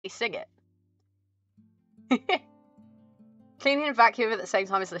sing it. Cleaning and vacuuming at the same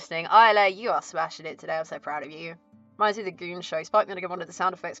time as listening. Isla, you are smashing it today. I'm so proud of you. Reminds me of the Goon Show. Spike me to get one of the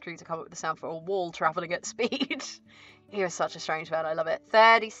sound effects crew to come up with the sound for a wall travelling at speed. He was such a strange man. I love it.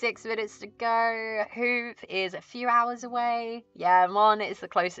 36 minutes to go. Hoop is a few hours away. Yeah, Mon is the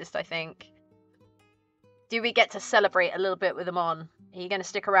closest, I think. Do we get to celebrate a little bit with Mon? Are you going to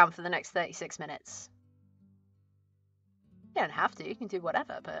stick around for the next 36 minutes? You don't have to. You can do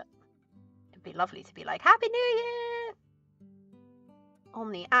whatever, but it'd be lovely to be like, Happy New Year! On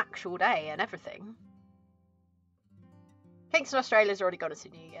the actual day and everything. Kingston, Australia's already got us a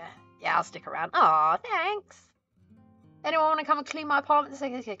New Year. Yeah, I'll stick around. Aw, thanks. Anyone want to come and clean my apartment?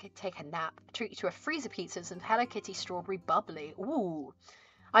 Take a nap. Treat you to a freezer pizzas and Hello Kitty strawberry bubbly. Ooh.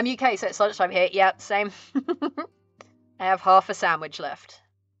 I'm UK, so it's lunchtime here. Yep, same. I have half a sandwich left.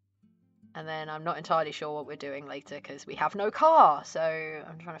 And then I'm not entirely sure what we're doing later because we have no car. So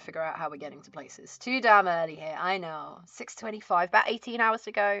I'm trying to figure out how we're getting to places. Too damn early here, I know. 6:25, about 18 hours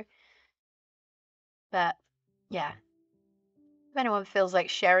to go. But, yeah. If anyone feels like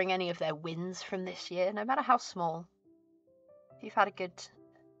sharing any of their wins from this year, no matter how small, if you've had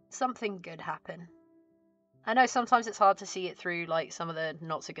something good happen. I know sometimes it's hard to see it through like some of the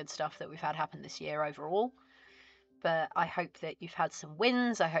not so good stuff that we've had happen this year overall. But I hope that you've had some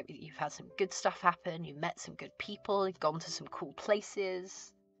wins. I hope that you've had some good stuff happen. You've met some good people. You've gone to some cool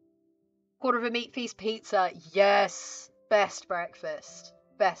places. Quarter of a meat feast pizza. Yes. Best breakfast.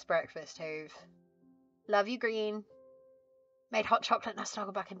 Best breakfast, Hove. Love you, Green. Made hot chocolate and I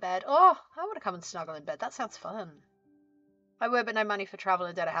snuggle back in bed. Oh, I want to come and snuggle in bed. That sounds fun. I would, but no money for travel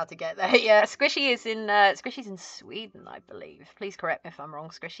and don't know how to get there. Yeah, Squishy's in Sweden, I believe. Please correct me if I'm wrong,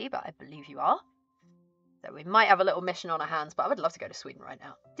 Squishy, but I believe you are. So we might have a little mission on our hands, but I would love to go to Sweden right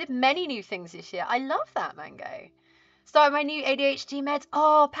now. Did many new things this year. I love that, Mango. Started my new ADHD meds.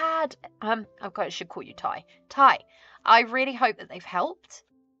 Oh, Pad. I should call you Ty. Ty, I really hope that they've helped.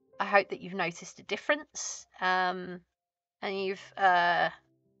 I hope that you've noticed a difference. And that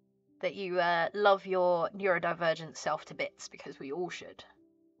you love your neurodivergent self to bits, because we all should.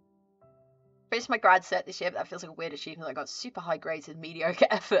 Finished my grad set this year, but that feels like a weird achievement. I got super high grades and mediocre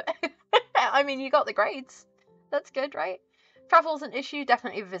effort. I mean, you got the grades. That's good, right? Travel's an issue.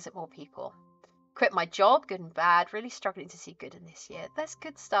 Definitely visit more people. Quit my job, good and bad. Really struggling to see good in this year. That's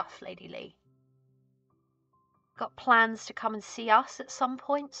good stuff, Lady Lee. Got plans to come and see us at some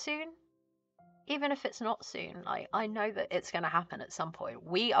point soon? Even if it's not soon, I know that it's going to happen at some point.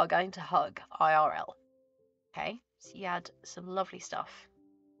 We are going to hug IRL. Okay? So you had some lovely stuff.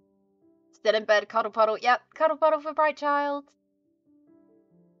 Still in bed, cuddle puddle. Yep, cuddle puddle for Bright Child.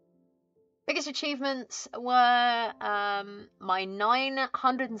 Biggest achievements were my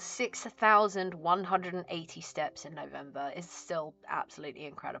 906,180 steps in November. Is still absolutely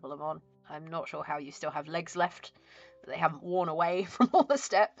incredible, Amon. I'm not sure how you still have legs left, but they haven't worn away from all the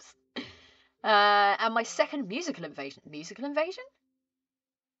steps. And my second musical invasion. Musical invasion?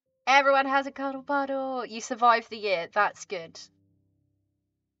 Everyone has a cuddle puddle. You survived the year. That's good.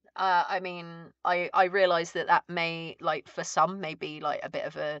 I mean, I realise that may, like, for some, may be, like, a bit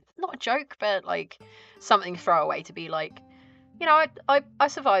of a, not a joke, but, like, something throwaway to be like, you know, I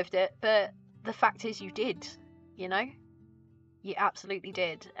survived it, but the fact is you did, you know? You absolutely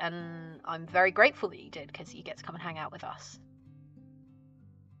did, and I'm very grateful that you did, because you get to come and hang out with us.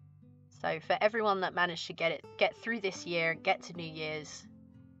 So for everyone that managed to get through this year, get to New Year's,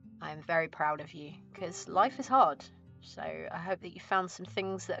 I'm very proud of you, because life is hard. So I hope that you found some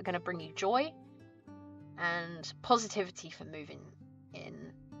things that are going to bring you joy and positivity for moving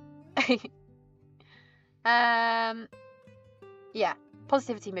in. Yeah,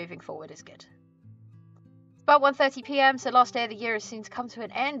 positivity moving forward is good. It's about 1:30 PM, so last day of the year is soon to come to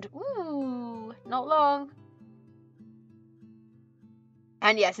an end. Ooh, not long.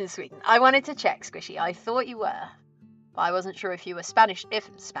 And yes, in Sweden. I wanted to check, Squishy. I thought you were. But I wasn't sure if you were Spanish.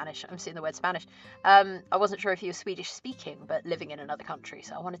 I'm seeing the word Spanish. I wasn't sure if you were Swedish speaking, but living in another country.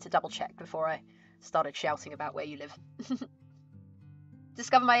 So I wanted to double check before I started shouting about where you live.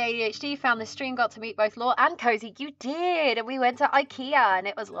 Discovered my ADHD, found this stream, got to meet both Law and Cozy. You did! And we went to IKEA and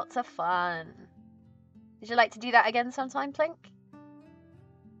it was lots of fun. Would you like to do that again sometime, Plink?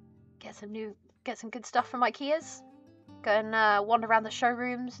 Get some good stuff from IKEA's? Go and wander around the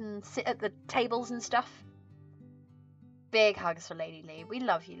showrooms and sit at the tables and stuff. Big hugs for Lady Lee. We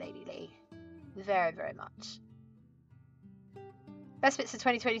love you, Lady Lee. Very, very much. Best bits of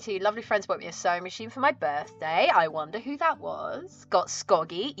 2022. Lovely friends bought me a sewing machine for my birthday. I wonder who that was. Got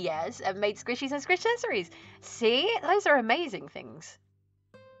Scoggy, yes, and made squishies and squish accessories. See? Those are amazing things.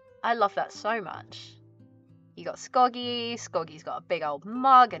 I love that so much. You got Skoggy. Skoggy's got a big old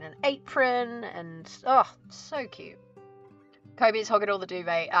mug and an apron, and oh, so cute. Kobe's hogging all the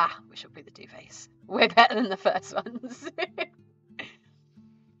duvet. Ah, we should be the duvets. We're better than the first ones.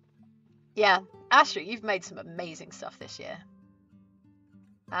 Yeah, Astrid, you've made some amazing stuff this year.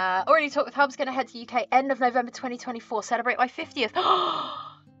 Already talked with Hubs, going to head to UK end of November 2024. Celebrate my 50th.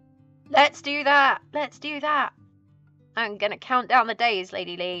 Let's do that. Let's do that. I'm going to count down the days,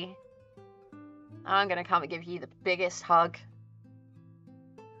 Lady Lee. I'm going to come and give you the biggest hug.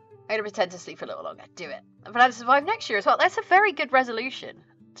 I'm going to pretend to sleep a little longer. Do it. I'm going to survive next year as well. That's a very good resolution.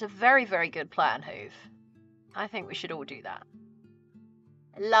 It's a very, very good plan, Hoove. I think we should all do that.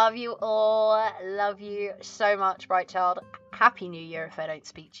 Love you all. Love you so much, Bright Child. Happy New Year if I don't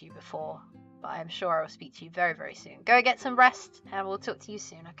speak to you before. But I'm sure I will speak to you very, very soon. Go get some rest and we'll talk to you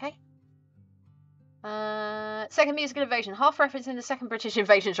soon, okay? Second musical invasion. Half reference in the second British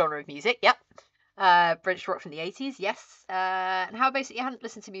invasion genre of music. Yep. British rock from the 80s. Yes. And how basically I hadn't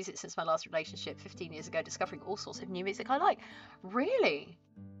listened to music since my last relationship 15 years ago, discovering all sorts of new music I like. Really?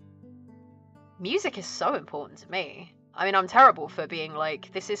 Music is so important to me. I mean, I'm terrible for being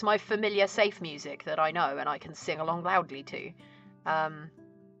like, this is my familiar, safe music that I know and I can sing along loudly to.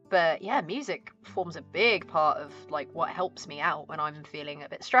 But yeah, music forms a big part of like what helps me out when I'm feeling a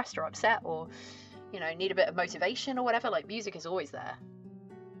bit stressed or upset or, you know, need a bit of motivation or whatever. Like, music is always there.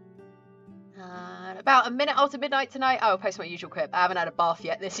 About a minute after midnight tonight, I'll post my usual quip. I haven't had a bath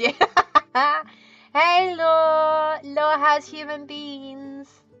yet this year. Hey, Law. Law has human beings.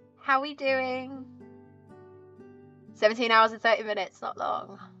 How we doing? 17 hours and 30 minutes, not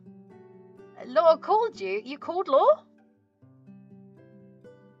long. Law called you? You called Law?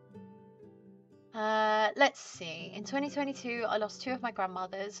 Let's see. In 2022, I lost 2 of my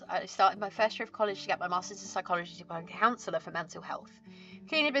grandmothers. I started my first year of college to get my master's in psychology to become a counsellor for mental health.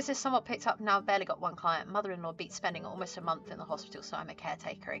 Cleaning business somewhat picked up, now I've barely got one client. Mother-in-law beat spending almost a month in the hospital, so I'm a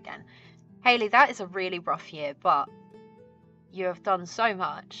caretaker again. Hayley, that is a really rough year, but you have done so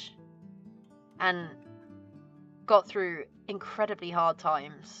much and got through incredibly hard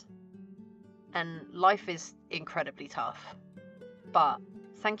times, and life is incredibly tough. But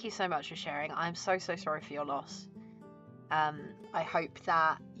thank you so much for sharing. I'm so sorry for your loss. I hope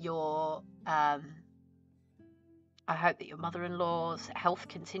that your mother-in-law's health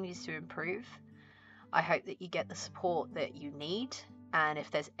continues to improve. I hope that you get the support that you need, and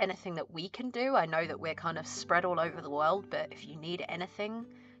if there's anything that we can do, I know that we're kind of spread all over the world, but if you need anything,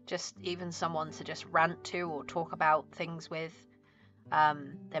 just even someone to just rant to or talk about things with,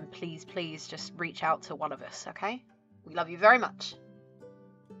 then please just reach out to one of us, okay? We love you very much.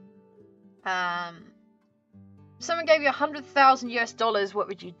 Someone gave you $100,000 US, what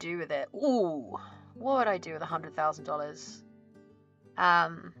would you do with it? Ooh, what would I do with $100,000?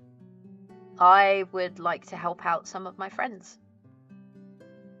 I would like to help out some of my friends.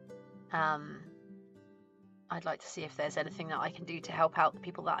 I'd like to see if there's anything that I can do to help out the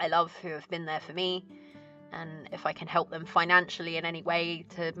people that I love who have been there for me, and if I can help them financially in any way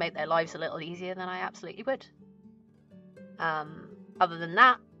to make their lives a little easier, then I absolutely would. Other than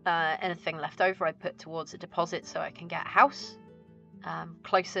that, anything left over I put towards a deposit so I can get a house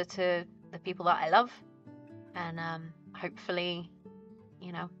closer to the people that I love, and hopefully,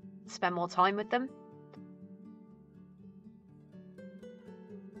 you know, spend more time with them.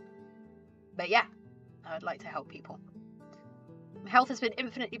 But yeah, I would like to help people. My health has been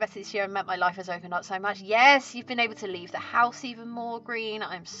infinitely better this year and meant my life has opened up so much. Yes, you've been able to leave the house even more, Green.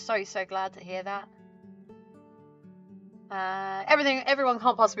 I'm so glad to hear that. Everyone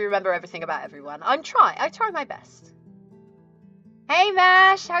can't possibly remember everything about everyone. I try my best. Hey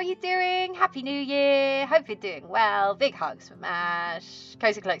Mash, how you doing? Happy New Year. Hope you're doing well. Big hugs for Mash.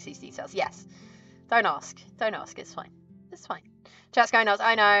 Cozy collects these details. Yes. Don't ask. It's fine. It's fine. Chat's going nuts.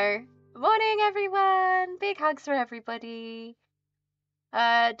 I know. Morning, everyone. Big hugs for everybody.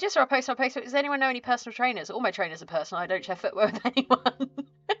 Just for a post on Facebook, does anyone know any personal trainers? All my trainers are personal. I don't share footwear with anyone.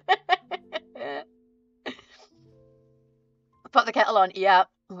 Put the kettle on. Yeah,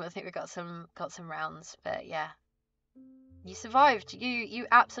 I think we got some rounds, but yeah, you survived. You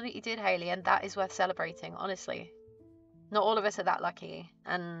absolutely did, Hayley, and that is worth celebrating. Honestly, not all of us are that lucky,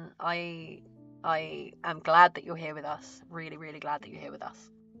 and I am glad that you're here with us. Really glad that you're here with us.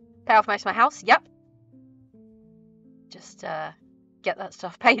 Pay off most of my house. Yep. Just get that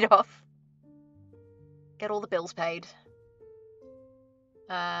stuff paid off. Get all the bills paid.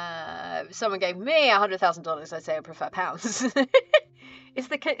 If someone gave me $100,000, I'd say I prefer pounds. Is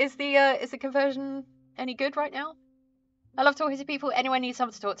the conversion any good right now? I love talking to people. Anyone needs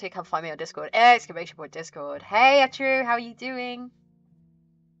someone to talk to, come find me on Discord. Exclamation point Discord. Hey, Atru, how are you doing?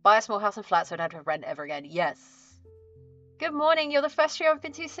 Buy a small house and flat so I don't have to rent ever again. Yes. Good morning. You're the first stream I've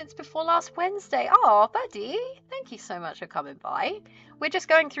been to since before last Wednesday. Oh, buddy. Thank you so much for coming by. We're just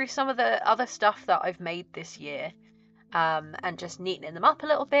going through some of the other stuff that I've made this year. And just neatening them up a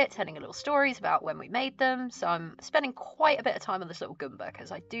little bit, telling a little stories about when we made them. So I'm spending quite a bit of time on this little Goomba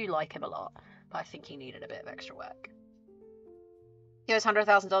because I do like him a lot, but I think he needed a bit of extra work. Here's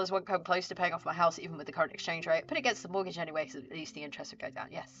 $100,000 won't come close to paying off my house even with the current exchange rate. Put it against the mortgage anyway because at least the interest would go down.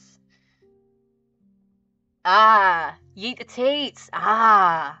 Yes. Ah, yeet the teats.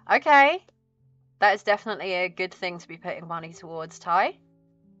 Ah, okay. That is definitely a good thing to be putting money towards, Ty.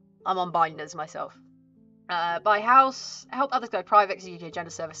 I'm on binders myself. Buy house, help others go private because UK gender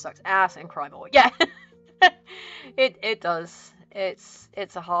service sucks ass, and cry more. Yeah, it does. It's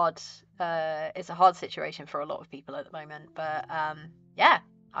a hard situation for a lot of people at the moment. But yeah,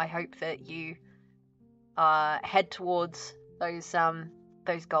 I hope that you head towards those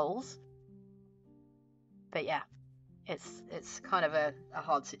goals. But yeah, it's kind of a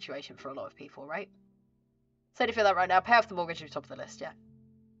hard situation for a lot of people, right? So to feel that right now, pay off the mortgage at the top of the list. Yeah.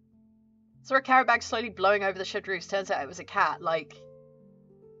 Saw a carrot bag slowly blowing over the shed roofs. Turns out it was a cat, like,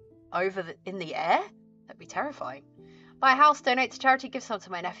 in the air? That'd be terrifying. Buy a house, donate to charity, give some to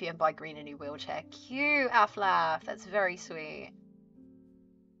my nephew, and buy Green a new wheelchair. Cute, Aflaf. That's very sweet.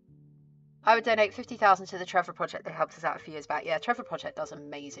 I would donate 50,000 to the Trevor Project that helped us out a few years back. Yeah, Trevor Project does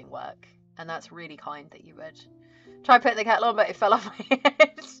amazing work, and that's really kind that you would. Try putting the cat on, but it fell off my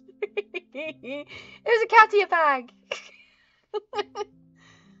head. It was a catty bag.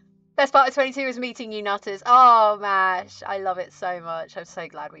 Best part of 22 was meeting you nutters. Oh, Mash. I love it so much. I'm so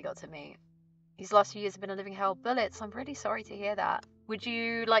glad we got to meet. These last few years have been a living hell. Bullets, I'm really sorry to hear that. Would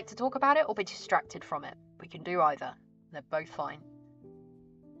you like to talk about it or be distracted from it? We can do either. They're both fine.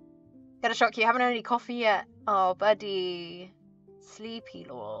 Gotta shock you, haven't had any coffee yet. Oh, buddy. Sleepy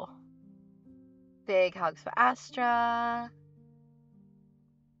law. Big hugs for Astra.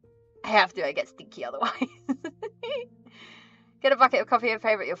 I have to, I get stinky otherwise. Get a bucket of coffee and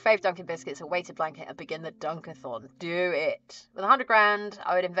your fave Dunkin' biscuits, a weighted blanket, and begin the Dunkathon. Do it. With 100 grand,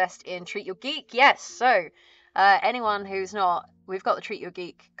 I would invest in Treat Your Geek. Yes, so anyone who's not, we've got the Treat Your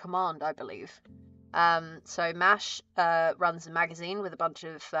Geek command, I believe. So Mash runs a magazine with a bunch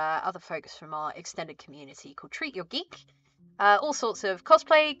of other folks from our extended community called Treat Your Geek. All sorts of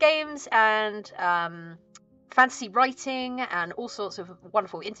cosplay games and fantasy writing and all sorts of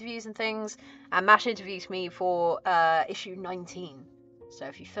wonderful interviews and things. And Mash interviews me for issue 19. So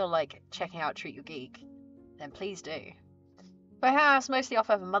if you feel like checking out Treat Your Geek, then please do. My house mostly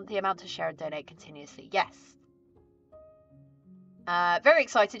offer a monthly amount to share and donate continuously. Yes. Very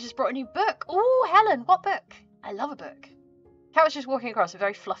excited. Just brought a new book. Oh, Helen, what book? I love a book. Cat was just walking across, a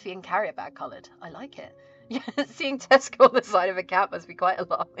very fluffy and carrier bag coloured. I like it. Yeah, seeing Tesco on the side of a cat must be quite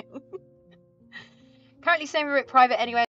alarming. Currently staying a bit private anyway.